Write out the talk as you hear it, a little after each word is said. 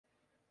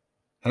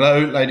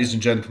Hello, ladies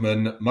and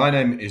gentlemen. My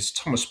name is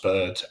Thomas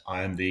Bird.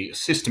 I am the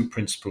Assistant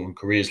Principal and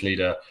Careers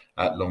Leader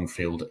at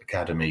Longfield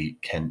Academy,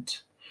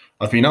 Kent.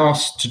 I've been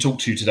asked to talk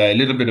to you today a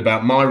little bit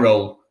about my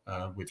role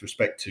with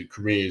respect to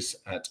careers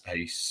at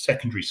a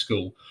secondary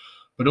school,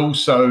 but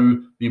also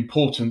the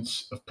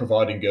importance of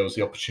providing girls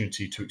the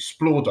opportunity to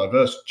explore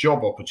diverse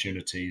job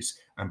opportunities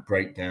and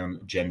break down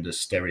gender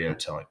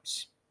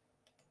stereotypes.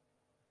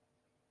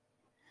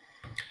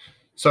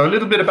 So a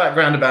little bit of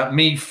background about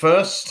me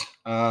first.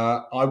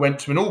 I went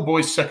to an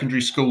all-boys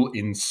secondary school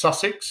in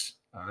Sussex.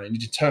 In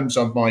terms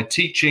of my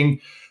teaching,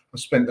 I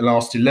spent the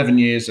last 11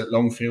 years at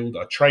Longfield.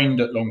 I trained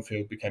at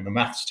Longfield, became a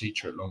maths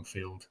teacher at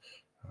Longfield,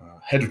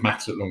 head of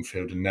maths at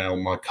Longfield, and now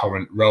my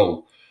current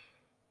role.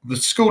 The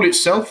school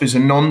itself is a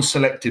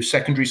non-selective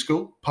secondary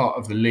school, part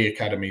of the Lee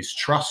Academy's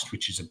trust,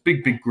 which is a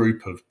big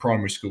group of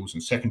primary schools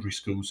and secondary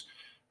schools.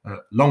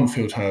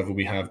 Longfield, however,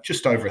 we have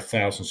just over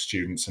 1,000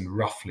 students and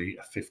roughly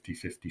a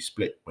 50-50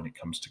 split when it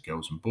comes to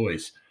girls and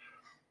boys.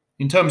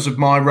 In terms of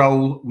my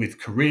role with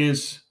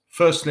careers,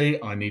 firstly,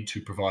 I need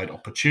to provide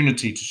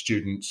opportunity to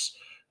students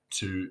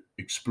to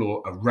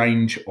explore a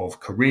range of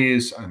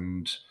careers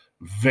and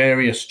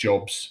various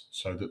jobs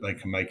so that they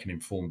can make an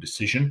informed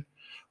decision.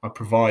 I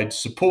provide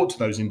support to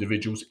those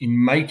individuals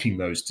in making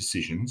those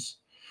decisions.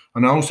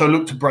 And I also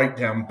look to break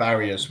down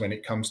barriers when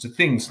it comes to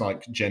things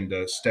like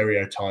gender,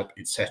 stereotype,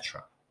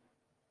 etc.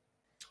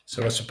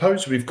 So I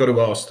suppose we've got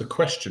to ask the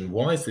question,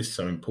 why is this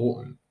so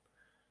important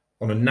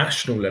on a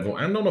national level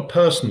and on a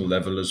personal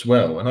level as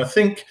well? And I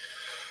think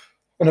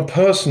on a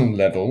personal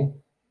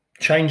level,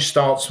 change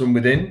starts from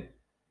within.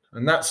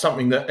 And that's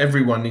something that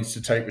everyone needs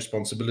to take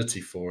responsibility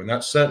for. And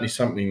that's certainly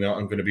something that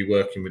I'm going to be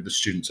working with the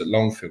students at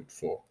Longfield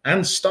for,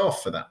 and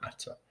staff for that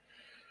matter.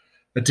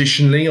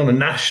 Additionally, on a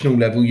national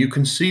level, you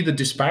can see the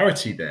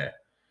disparity there.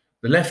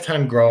 The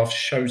left-hand graph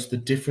shows the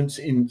difference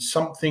in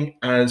something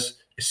as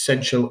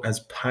essential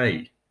as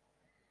pay.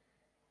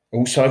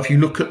 Also, if you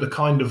look at the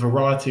kind of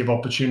variety of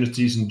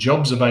opportunities and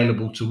jobs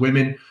available to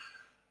women,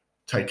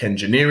 take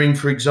engineering,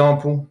 for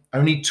example,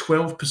 only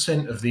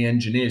 12% of the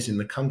engineers in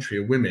the country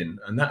are women,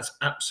 and that's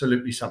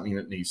absolutely something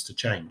that needs to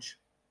change.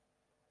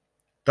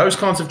 Those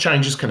kinds of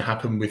changes can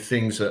happen with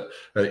things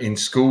in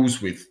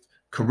schools, with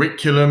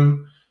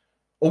curriculum,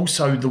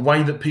 also the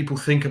way that people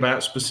think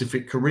about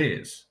specific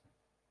careers.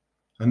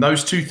 And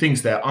those two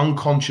things there,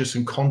 unconscious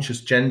and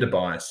conscious gender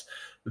bias,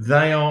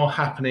 they are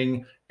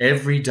happening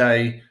every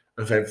day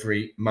of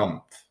every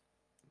month.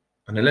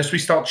 And unless we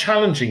start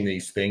challenging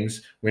these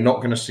things, we're not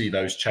going to see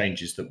those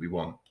changes that we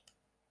want.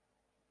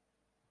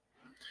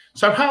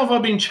 So how have I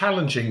been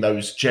challenging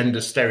those gender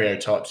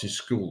stereotypes in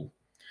school?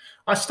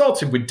 I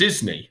started with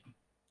Disney,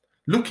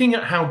 looking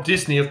at how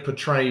Disney have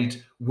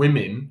portrayed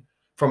women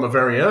from a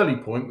very early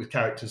point with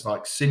characters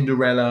like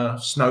Cinderella,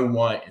 Snow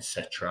White,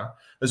 etc.,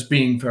 as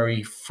being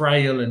very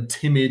frail and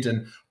timid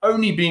and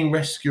only being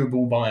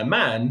rescuable by a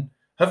man,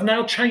 have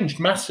now changed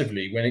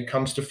massively when it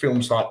comes to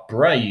films like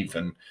Brave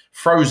and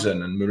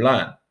Frozen and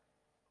Mulan.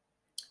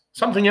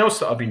 Something else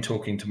that I've been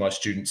talking to my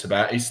students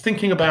about is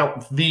thinking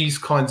about these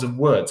kinds of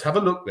words. Have a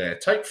look there.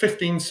 Take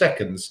 15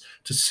 seconds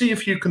to see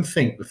if you can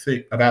think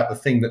about the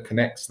thing that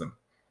connects them.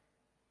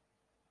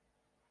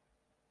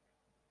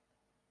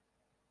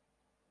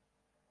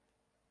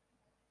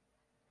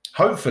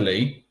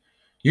 Hopefully,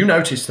 you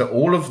notice that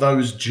all of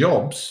those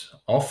jobs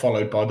are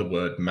followed by the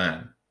word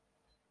man.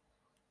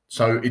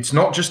 So it's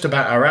not just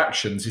about our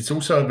actions, it's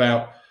also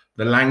about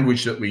the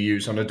language that we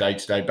use on a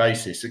day-to-day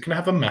basis. It can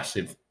have a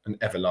massive and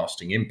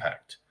everlasting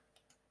impact.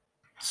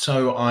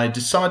 So I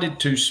decided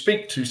to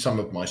speak to some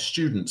of my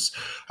students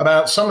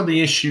about some of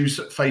the issues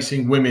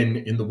facing women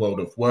in the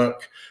world of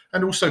work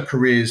and also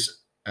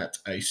careers at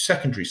a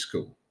secondary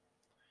school.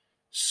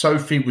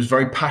 Sophie was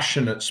very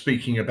passionate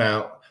speaking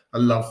about a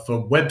love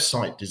for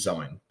website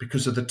design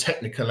because of the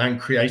technical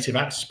and creative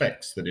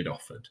aspects that it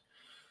offered.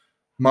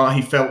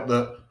 Mahi felt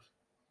that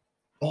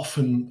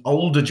often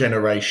older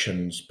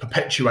generations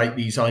perpetuate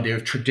these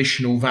ideas of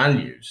traditional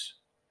values.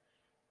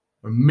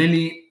 And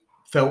Millie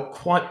felt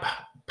quite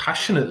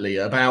passionately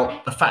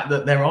about the fact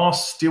that there are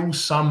still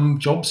some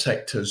job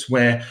sectors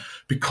where,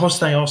 because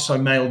they are so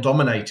male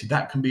dominated,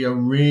 that can be a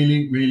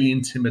really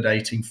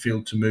intimidating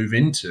field to move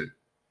into.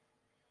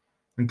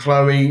 And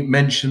Chloe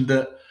mentioned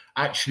that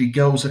actually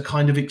girls are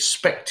kind of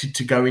expected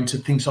to go into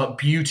things like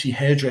beauty,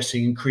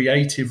 hairdressing and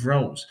creative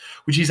roles,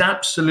 which is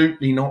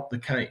absolutely not the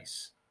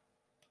case.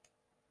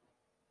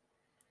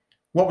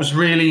 What was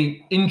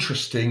really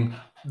interesting,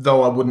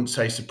 though I wouldn't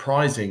say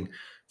surprising,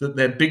 that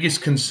their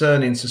biggest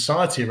concern in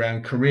society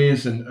around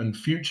careers and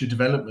future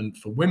development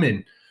for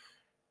women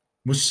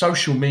was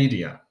social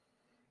media.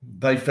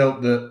 They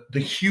felt that the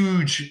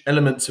huge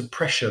elements of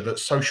pressure that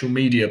social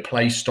media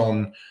placed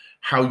on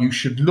how you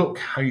should look,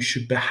 how you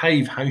should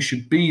behave, how you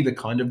should be, the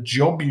kind of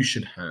job you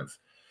should have,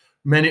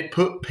 meant it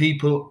put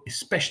people,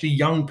 especially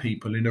young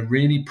people, in a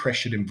really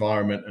pressured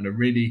environment and a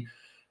really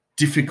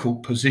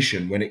difficult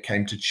position when it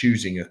came to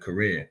choosing a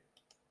career.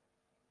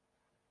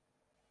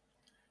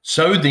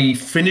 So the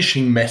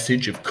finishing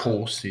message, of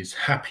course, is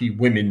Happy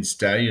Women's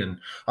Day, and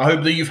I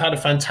hope that you've had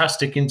a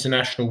fantastic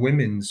International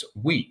Women's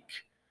Week.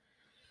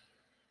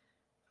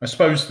 I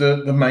suppose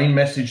the main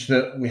message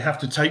that we have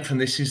to take from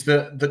this is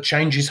that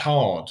change is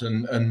hard,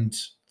 and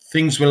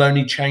things will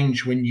only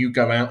change when you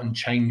go out and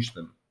change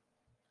them.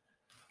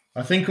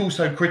 I think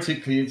also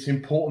critically, it's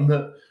important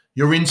that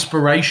you're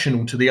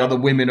inspirational to the other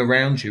women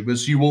around you,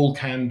 as you all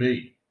can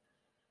be.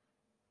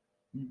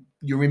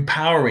 You're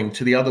empowering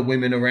to the other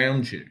women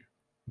around you.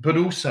 But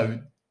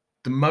also,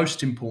 the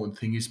most important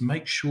thing is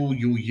make sure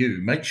you're you.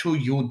 Make sure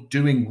you're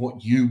doing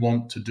what you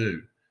want to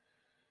do.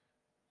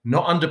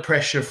 Not under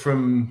pressure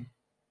from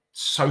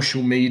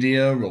social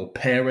media or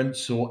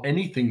parents or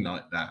anything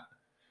like that.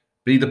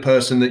 Be the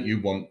person that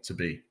you want to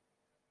be.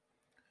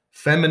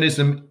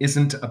 Feminism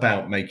isn't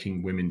about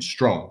making women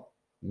strong.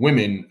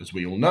 Women, as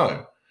we all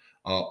know,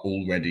 are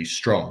already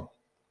strong.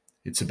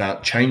 It's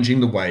about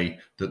changing the way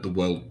that the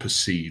world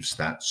perceives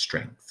that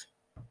strength.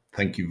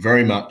 Thank you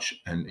very much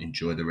and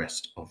enjoy the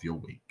rest of your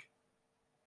week.